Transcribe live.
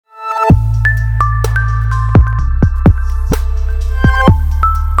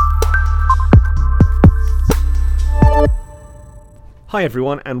Hi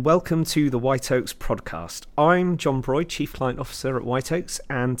everyone and welcome to the White Oaks podcast. I'm John Broyd, Chief Client Officer at White Oaks,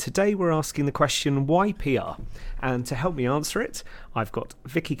 and today we're asking the question, why PR? And to help me answer it, I've got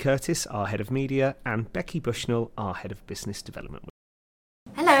Vicky Curtis, our Head of Media, and Becky Bushnell, our Head of Business Development.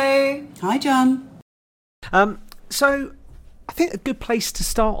 Hello. Hi, John. So I think a good place to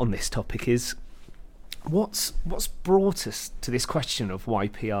start on this topic is what's brought us to this question of why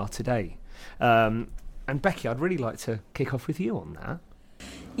PR today? And Becky, I'd really like to kick off with you on that.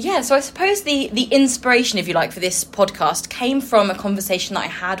 Yeah, so I suppose the inspiration, if you like, for this podcast came from a conversation that I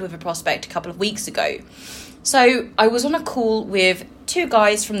had with a prospect a couple of weeks ago. So I was on a call with two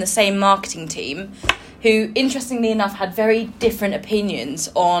guys from the same marketing team who, interestingly enough, had very different opinions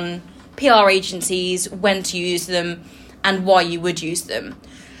on PR agencies, when to use them, and why you would use them.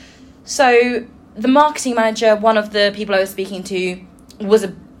 So the marketing manager, one of the people I was speaking to, was a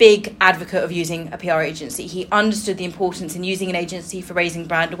big advocate of using a PR agency. He understood the importance in using an agency for raising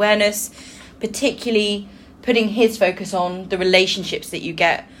brand awareness, particularly putting his focus on the relationships that you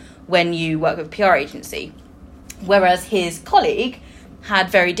get when you work with a PR agency. Whereas his colleague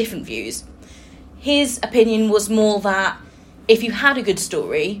had very different views. His opinion was more that if you had a good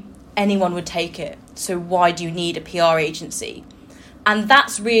story, anyone would take it. So why do you need a PR agency? And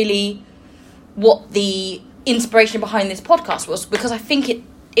that's really what the inspiration behind this podcast was, because I think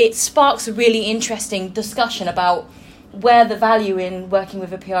it sparks a really interesting discussion about where the value in working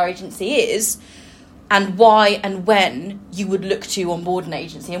with a PR agency is and why and when you would look to onboard an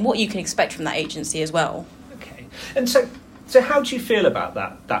agency and what you can expect from that agency as well. Okay. And so how do you feel about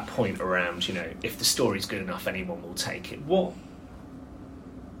that point around, if the story's good enough, anyone will take it? What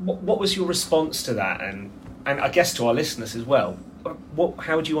was your response to that? And I guess to our listeners as well,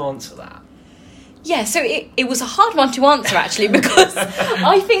 how would you answer that? Yeah, so it was a hard one to answer, actually, because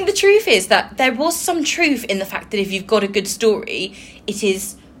I think the truth is that there was some truth in the fact that if you've got a good story, it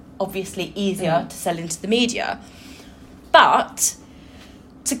is obviously easier to sell into the media. But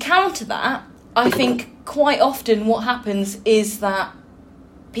to counter that, I think quite often what happens is that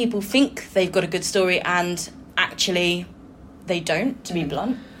people think they've got a good story and actually they don't, to be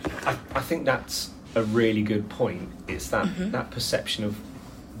blunt. I think that's a really good point. It's that perception of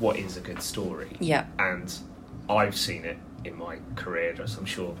what is a good story. Yeah. And I've seen it in my career, as I'm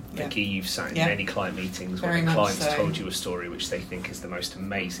sure, Vicky, you've sat in many client meetings where the client's told you a story which they think is the most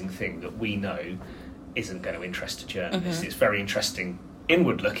amazing thing that we know isn't going to interest a journalist. It's very interesting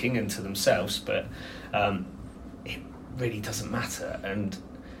inward looking into themselves, but it really doesn't matter. And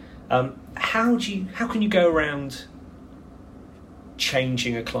how can you go around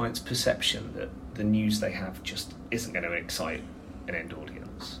changing a client's perception that the news they have just isn't going to excite an end audience?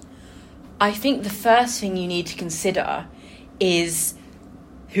 I think the first thing you need to consider is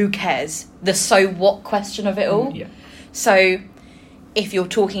who cares? The so what question of it all. Yeah. So if you're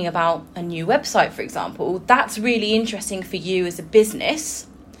talking about a new website, for example, that's really interesting for you as a business,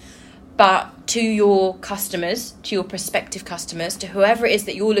 but to your customers, to your prospective customers, to whoever it is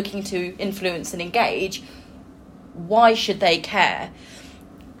that you're looking to influence and engage, why should they care?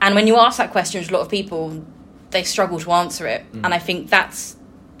 And when you ask that question to a lot of people, they struggle to answer it. And I think that's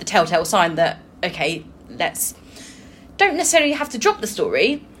the telltale sign that, okay, don't necessarily have to drop the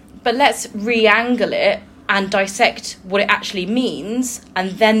story, but let's re-angle it and dissect what it actually means.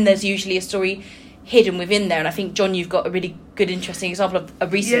 And then there's usually a story hidden within there. And I think, John, you've got a really good, interesting example of a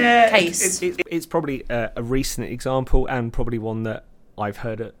recent case. It's probably a recent example, and probably one that I've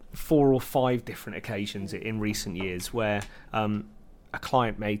heard at 4 or 5 different occasions in recent years, where a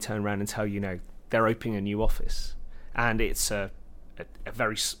client may turn around and tell you, they're opening a new office, and it's a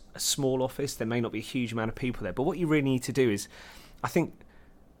very small office. There may not be a huge amount of people there, but what you really need to do is, I think,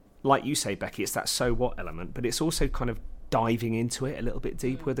 like you say, Becky, it's that so what element, but it's also kind of diving into it a little bit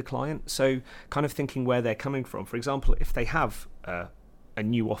deeper with the client. So kind of thinking where they're coming from. For example, if they have a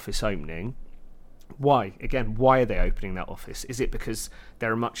new office opening, why are they opening that office? Is it because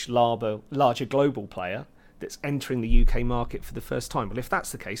they're a much larger global player that's entering the UK market for the first time? Well, if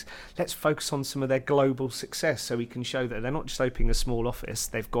that's the case, let's focus on some of their global success, so we can show that they're not just opening a small office,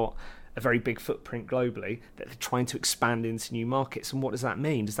 they've got a very big footprint globally, that they're trying to expand into new markets. And what does that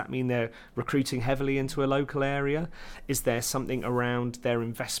mean? Does that mean they're recruiting heavily into a local area? Is there something around their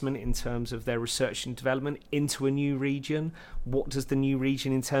investment in terms of their research and development into a new region? What does the new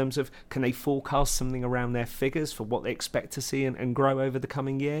region, in terms of, can they forecast something around their figures for what they expect to see and grow over the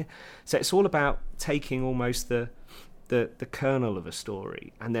coming year? So it's all about taking almost the kernel of a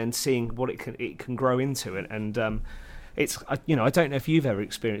story and then seeing what it can grow into. And it's, I don't know if you've ever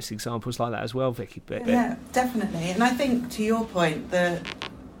experienced examples like that as well, Vicky. But yeah, definitely. And I think, to your point, the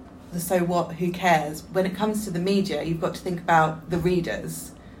the so what, who cares. When it comes to the media, you've got to think about the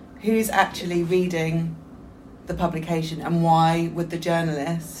readers. Who's actually reading the publication, and why would the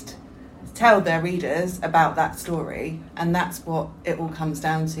journalist tell their readers about that story? And that's what it all comes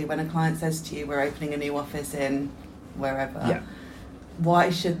down to when a client says to you, we're opening a new office in wherever. Yeah. Why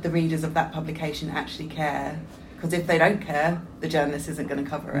should the readers of that publication actually care? Because if they don't care, the journalist isn't going to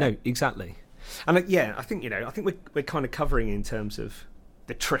cover it. No, exactly. And I think we're kind of covering in terms of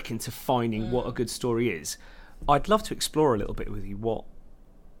the trick into finding what a good story is. I'd love to explore a little bit with you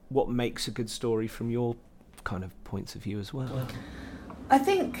what makes a good story from your kind of points of view as well. I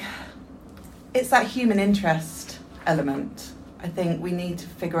think it's that human interest element. I think we need to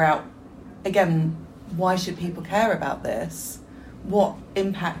figure out, again, why should people care about this? What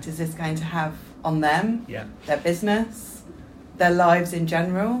impact is this going to have on them, their business, their lives in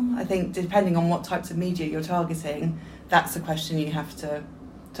general? I think depending on what types of media you're targeting, that's a question you have to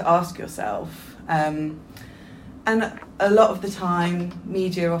ask yourself. And a lot of the time,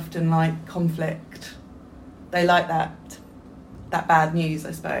 media often like conflict. They like that bad news,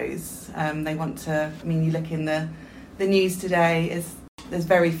 I suppose. They want to. I mean, you look in the news today. There's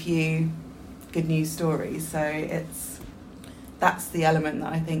very few good news stories. So that's the element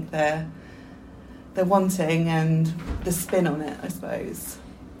that I think they're wanting, and the spin on it, I suppose.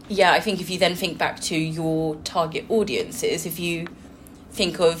 Yeah, I think if you then think back to your target audiences, if you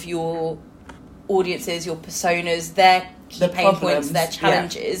think of your audiences, your personas, their key pain points, their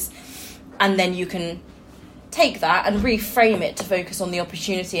challenges, and then you can take that and reframe it to focus on the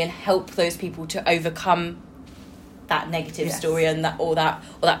opportunity and help those people to overcome that negative story and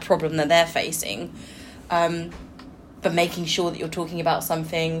that problem that they're facing. But making sure that you're talking about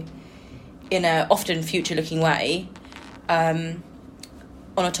something in a often future-looking way, on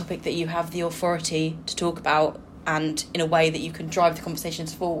a topic that you have the authority to talk about, and in a way that you can drive the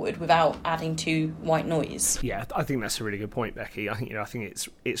conversations forward without adding to white noise. Yeah, I think that's a really good point, Becky. I think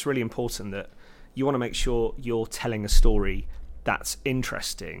it's really important that you want to make sure you're telling a story that's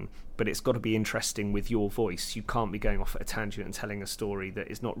interesting, but it's got to be interesting with your voice. You can't be going off at a tangent and telling a story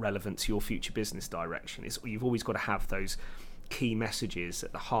that is not relevant to your future business direction. You've always got to have those key messages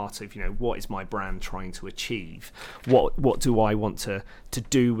at the heart of, what is my brand trying to achieve? What do I want to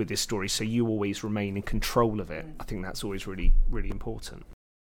do with this story, so you always remain in control of it? I think that's always really, really important.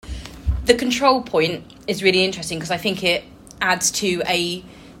 The control point is really interesting because I think it adds to a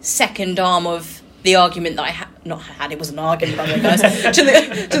second arm of the argument that it was an argument by the way, guys,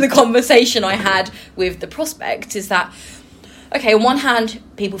 to the conversation I had with the prospect, is that, okay, on one hand,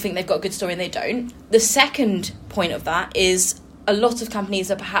 people think they've got a good story and they don't. The second point of that is a lot of companies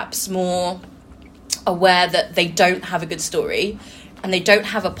are perhaps more aware that they don't have a good story and they don't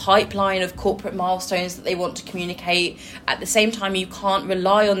have a pipeline of corporate milestones that they want to communicate. At the same time, you can't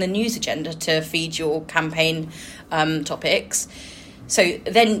rely on the news agenda to feed your campaign topics. So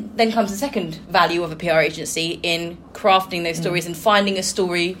then comes the second value of a PR agency in crafting those stories and finding a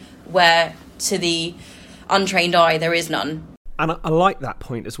story where, to the untrained eye, there is none. And I like that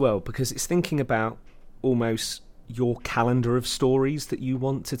point as well, because it's thinking about almost your calendar of stories that you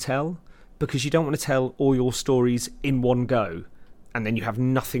want to tell, because you don't want to tell all your stories in one go and then you have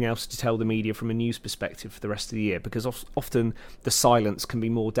nothing else to tell the media from a news perspective for the rest of the year, because often the silence can be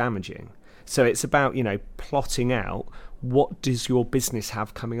more damaging. So it's about, plotting out what does your business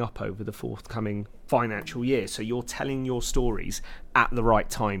have coming up over the forthcoming financial year. So you're telling your stories at the right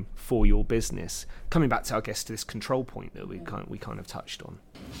time for your business. Coming back to, I guess, to this control point that we kind of touched on.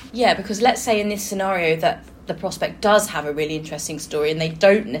 Yeah, because let's say in this scenario that the prospect does have a really interesting story and they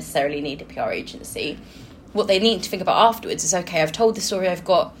don't necessarily need a PR agency. What they need to think about afterwards is, okay, I've told the story, I've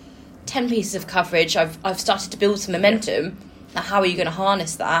got 10 pieces of coverage, I've started to build some momentum. Now, how are you going to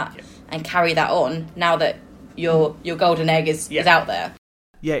harness that and carry that on now that your golden egg is out there?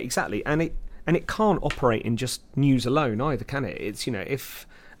 Yeah, exactly. And it can't operate in just news alone either, can it? It's, if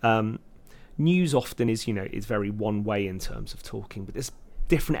news often is very one way in terms of talking, but there's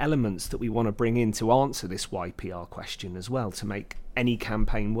different elements that we want to bring in to answer this YPR question as well, to make any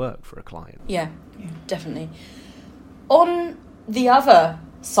campaign work for a client. Yeah, definitely. On the other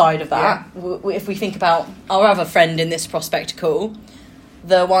side of that, if we think about our other friend in this prospect call,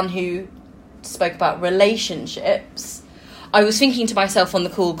 the one who spoke about relationships, I was thinking to myself on the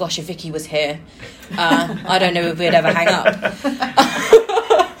call, gosh, if Vicky was here, I don't know if we'd ever hang up.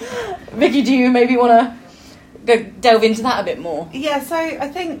 Vicky, do you maybe want to go delve into that a bit more? Yeah, so I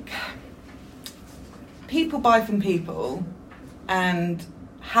think people buy from people, and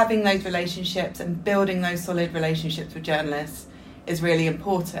having those relationships and building those solid relationships with journalists is really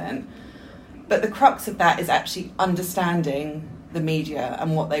important. But the crux of that is actually understanding the media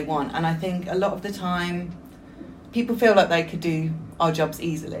and what they want. And I think a lot of the time people feel like they could do our jobs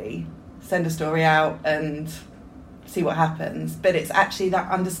easily, send a story out and see what happens. But it's actually that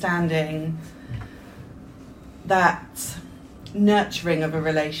understanding, that nurturing of a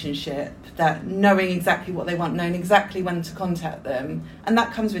relationship, that knowing exactly what they want, knowing exactly when to contact them. And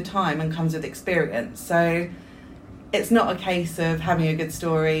that comes with time and comes with experience. So it's not a case of having a good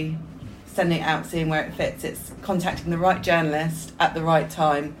story, sending it out, seeing where it fits. It's contacting the right journalist at the right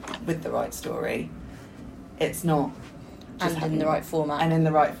time with the right story. It's not just and in the right format. And in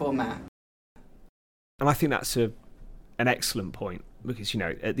the right format. And I think that's an excellent point, because,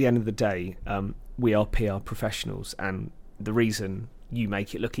 at the end of the day, we are PR professionals, and the reason you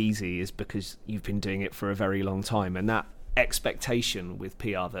make it look easy is because you've been doing it for a very long time, and that expectation with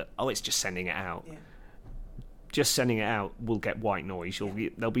PR that, it's just sending it out. Yeah. Just sending it out will get white noise.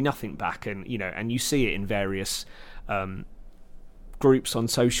 There'll be nothing back, and and you see it in various groups on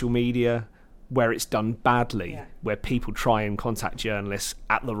social media where it's done badly, where people try and contact journalists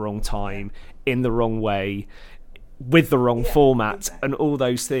at the wrong time, in the wrong way, with the wrong format, and all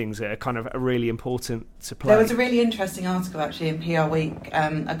those things that are kind of really important to play. There was a really interesting article actually in PR Week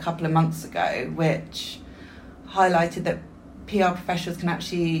a couple of months ago, which highlighted that PR professionals can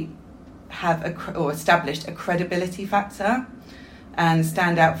actually have established a credibility factor and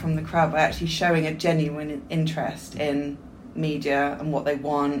stand out from the crowd by actually showing a genuine interest in media and what they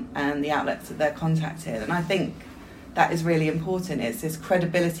want and the outlets that they're contacted. And I think that is really important. It's this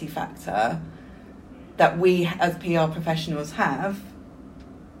credibility factor that we as PR professionals have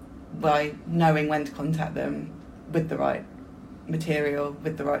by knowing when to contact them with the right material,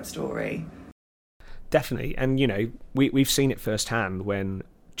 with the right story. Definitely. And we've seen it firsthand when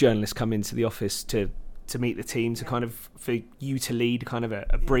journalists come into the office to meet the team, to kind of, for you to lead kind of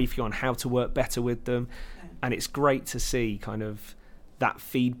a briefing on how to work better with them. And it's great to see kind of that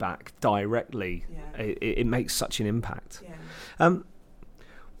feedback directly. It makes such an impact.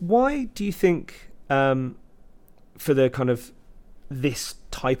 Why do you think, for the kind of this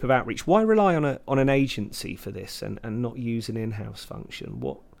type of outreach, why rely on an agency for this and not use an in-house function?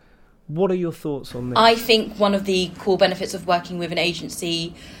 What are your thoughts on this? I think one of the core benefits of working with an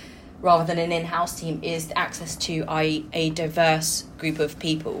agency rather than an in-house team is access to a diverse group of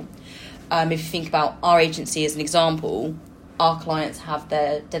people. If you think about our agency as an example, our clients have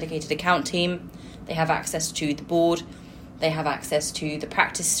their dedicated account team, they have access to the board, they have access to the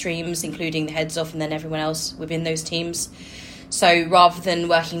practice streams, including the heads off and then everyone else within those teams. So rather than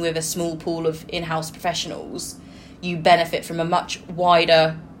working with a small pool of in-house professionals, you benefit from a much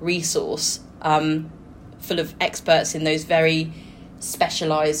wider resource full of experts in those very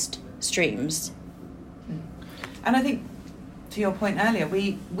specialised streams. And I think, to your point earlier,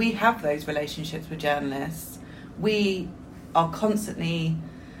 we have those relationships with journalists. We are constantly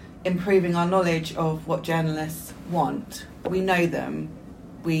improving our knowledge of what journalists want. We know them.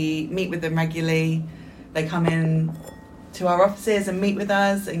 We meet with them regularly. They come in to our offices and meet with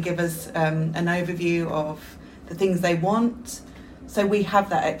us and give us an overview of the things they want. So we have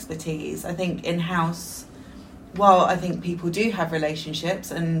that expertise. I think in-house, while I think people do have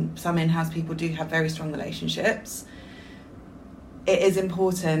relationships, and some in-house people do have very strong relationships, it is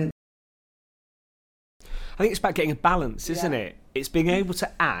important. I think it's about getting a balance, isn't it? It's being able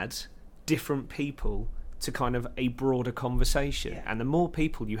to add different people to kind of a broader conversation. And the more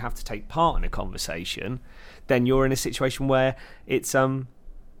people you have to take part in a conversation, then you're in a situation where it's you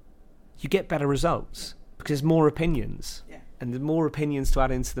get better results because there's more opinions. And the more opinions to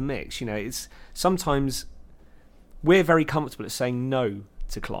add into the mix. It's sometimes we're very comfortable at saying no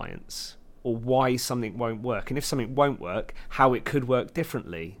to clients or why something won't work. And if something won't work, how it could work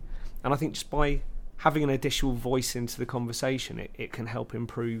differently. And I think just by having an additional voice into the conversation, it can help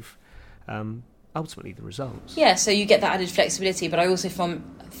improve ultimately the results. Yeah, so you get that added flexibility, but I also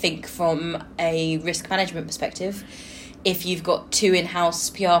think from a risk management perspective, if you've got 2 in-house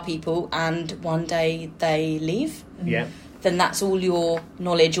PR people and one day they leave, then that's all your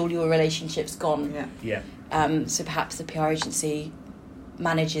knowledge, all your relationships gone. So perhaps the PR agency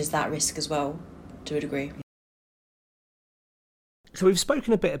manages that risk as well, to a degree. So we've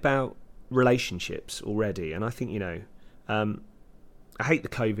spoken a bit about relationships already, and I think, I hate the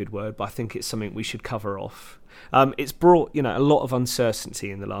COVID word, but I think it's something we should cover off. It's brought, a lot of uncertainty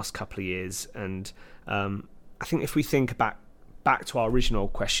in the last couple of years, and I think if we think back to our original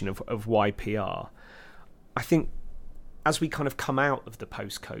question of why PR, I think as we kind of come out of the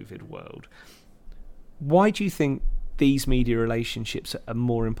post-COVID world, why do you think these media relationships are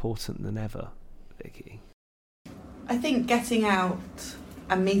more important than ever, Vicky? I think getting out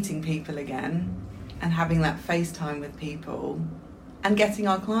and meeting people again and having that FaceTime with people and getting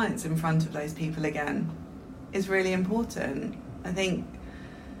our clients in front of those people again is really important. I think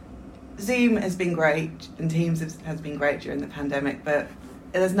Zoom has been great and Teams has been great during the pandemic, but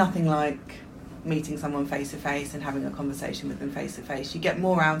there's nothing like meeting someone face to face and having a conversation with them face to face. You get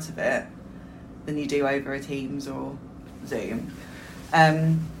more out of it than you do over a Teams or Zoom.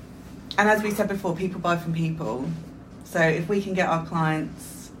 And as we said before, people buy from people. So if we can get our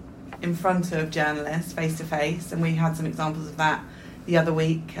clients in front of journalists face to face, and we had some examples of that the other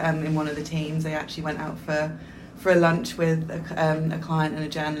week in one of the teams. They actually went out for a lunch with a client and a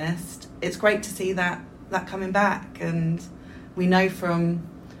journalist. It's great to see that coming back, and we know from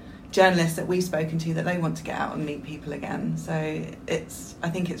journalists that we've spoken to that they want to get out and meet people again. So I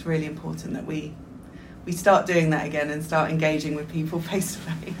think it's really important that we start doing that again and start engaging with people face to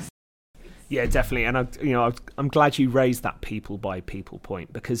face. Yeah, definitely. And I'm glad you raised that people by people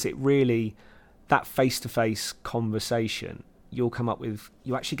point, because it really, that face-to-face conversation, you'll come up with,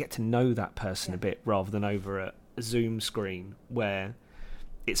 you actually get to know that person a bit rather than over a Zoom screen where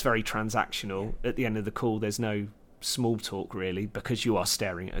it's very transactional. At the end of the call, there's no small talk really, because you are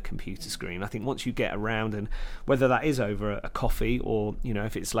staring at a computer screen. I think once you get around, and whether that is over a coffee or,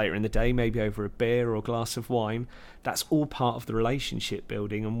 if it's later in the day, maybe over a beer or a glass of wine, that's all part of the relationship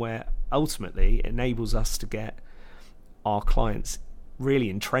building, and where ultimately it enables us to get our clients really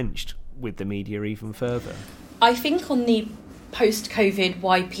entrenched with the media even further. I think on the post-COVID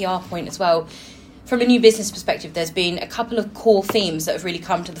YPR point as well, from a new business perspective, there's been a couple of core themes that have really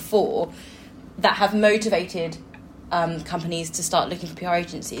come to the fore that have motivated companies to start looking for PR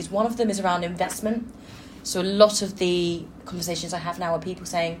agencies. One of them is around investment. So a lot of the conversations I have now are people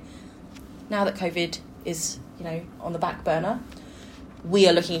saying, now that COVID is, on the back burner, we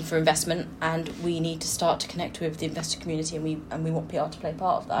are looking for investment and we need to start to connect with the investor community, and we want PR to play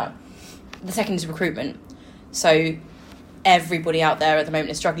part of that. The second is recruitment. So everybody out there at the moment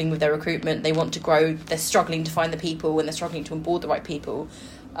is struggling with their recruitment. They want to grow. They're struggling to find the people, and they're struggling to onboard the right people.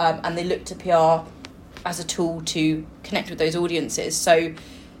 And they look to PR as a tool to connect with those audiences. So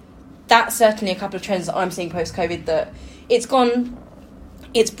that's certainly a couple of trends that I'm seeing post-COVID, that it's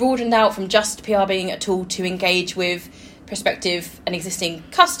broadened out from just PR being a tool to engage with prospective and existing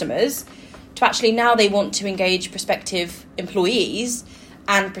customers to actually now they want to engage prospective employees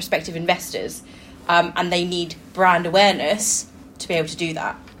and prospective investors. And they need brand awareness to be able to do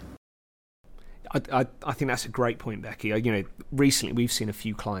that. I think that's a great point, Becky. Recently we've seen a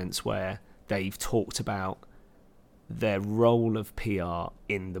few clients where they've talked about their role of PR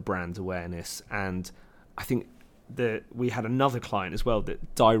in the brand awareness, and I think that we had another client as well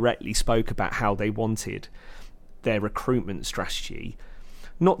that directly spoke about how they wanted their recruitment strategy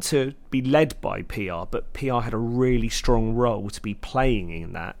not to be led by PR, but PR had a really strong role to be playing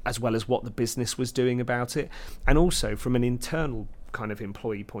in that, as well as what the business was doing about it, and also from an internal kind of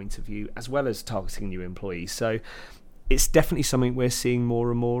employee point of view, as well as targeting new employees. So it's definitely something we're seeing more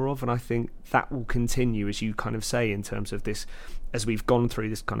and more of, and I think that will continue, as you kind of say, in terms of this, as we've gone through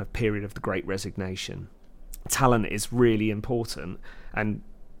this kind of period of the Great Resignation. Talent is really important, and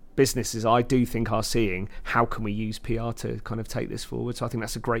businesses, I do think, are seeing how can we use PR to kind of take this forward. So I think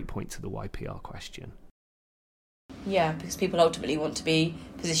that's a great point to the YPR question. Yeah, because people ultimately want to be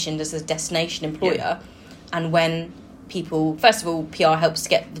positioned as a destination employer, and when people, first of all, PR helps to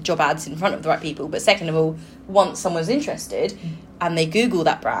get the job ads in front of the right people, but second of all, once someone's interested and they Google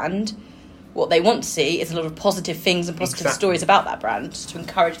that brand, what they want to see is a lot of positive things and positive stories about that brand to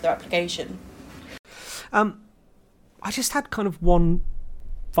encourage their application. I just had kind of one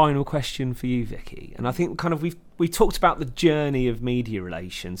final question for you, Vicky, and I think kind of we talked about the journey of media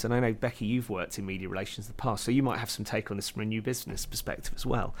relations, and I know, Becky, you've worked in media relations in the past, so you might have some take on this from a new business perspective as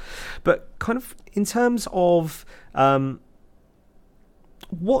well. But kind of in terms of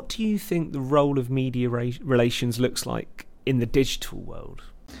what do you think the role of media relations looks like in the digital world?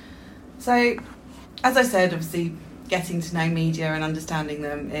 So, as I said, obviously getting to know media and understanding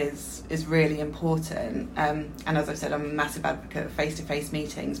them is really important. And as I've said, I'm a massive advocate of face-to-face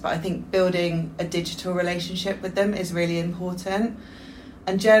meetings, but I think building a digital relationship with them is really important.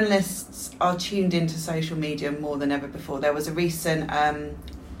 And journalists are tuned into social media more than ever before. There was a recent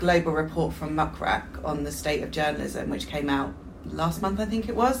global report from Muckrack on the state of journalism, which came out last month, I think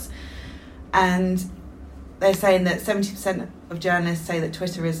it was. And they're saying that 70% of journalists say that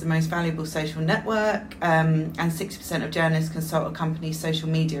Twitter is the most valuable social network, and 60% of journalists consult a company's social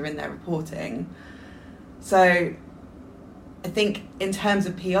media in their reporting. So I think in terms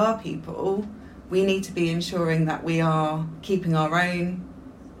of PR people, we need to be ensuring that we are keeping our own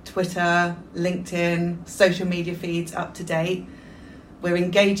Twitter, LinkedIn, social media feeds up to date. We're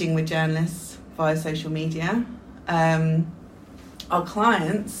engaging with journalists via social media. Our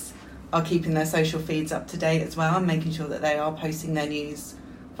clients are keeping their social feeds up to date as well and making sure that they are posting their news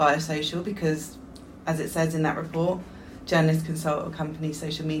via social because, as it says in that report, journalists consult a company's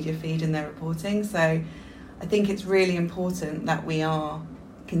social media feed in their reporting. So I think it's really important that we are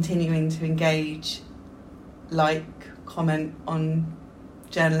continuing to engage, like, comment on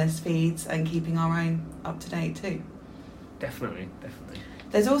journalist feeds and keeping our own up to date too. Definitely.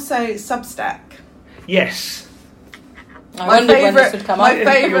 There's also Substack. Yes. I wondered when this would come my up.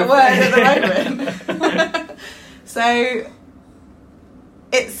 My favourite word at the moment. So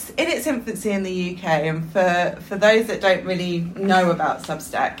it's in its infancy in the UK, and for those that don't really know about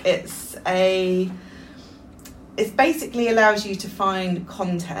Substack, it basically allows you to find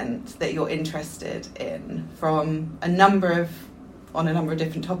content that you're interested in from a number of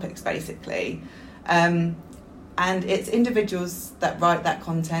different topics, basically. And it's individuals that write that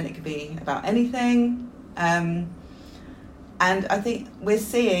content. It could be about anything. And I think we're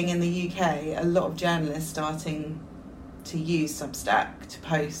seeing in the UK a lot of journalists starting to use Substack to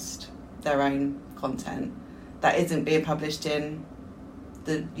post their own content that isn't being published in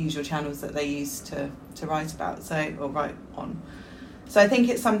the usual channels that they use to write about, or write on. So I think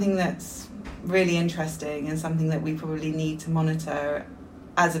it's something that's really interesting and something that we probably need to monitor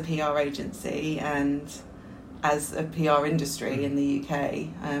as a PR agency and as a PR industry in the UK.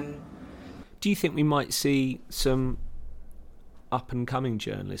 Do you think we might see some up-and-coming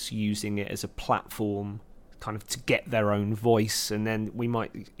journalists using it as a platform kind of to get their own voice, and then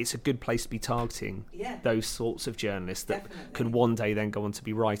it's a good place to be targeting those sorts of journalists that could one day then go on to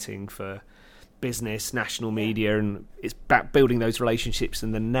be writing for business, national media, and it's about building those relationships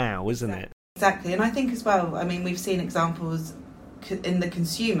in the now, isn't it? Exactly, and I think as well, I mean, we've seen examples in the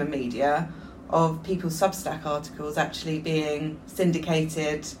consumer media of people's Substack articles actually being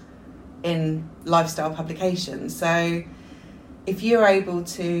syndicated in lifestyle publications. So if you're able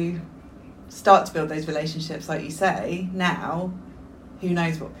to start to build those relationships, like you say, now, who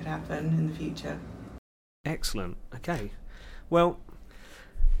knows what could happen in the future. Excellent. Okay. Well,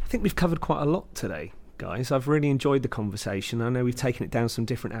 I think we've covered quite a lot today, guys. I've really enjoyed the conversation. I know we've taken it down some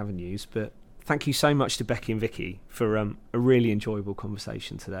different avenues, but thank you so much to Becky and Vicky for a really enjoyable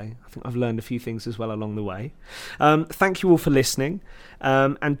conversation today. I think I've learned a few things as well along the way. Thank you all for listening,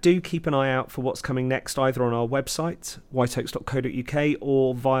 and do keep an eye out for what's coming next, either on our website, whiteoaks.co.uk,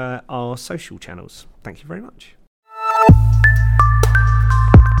 or via our social channels. Thank you very much.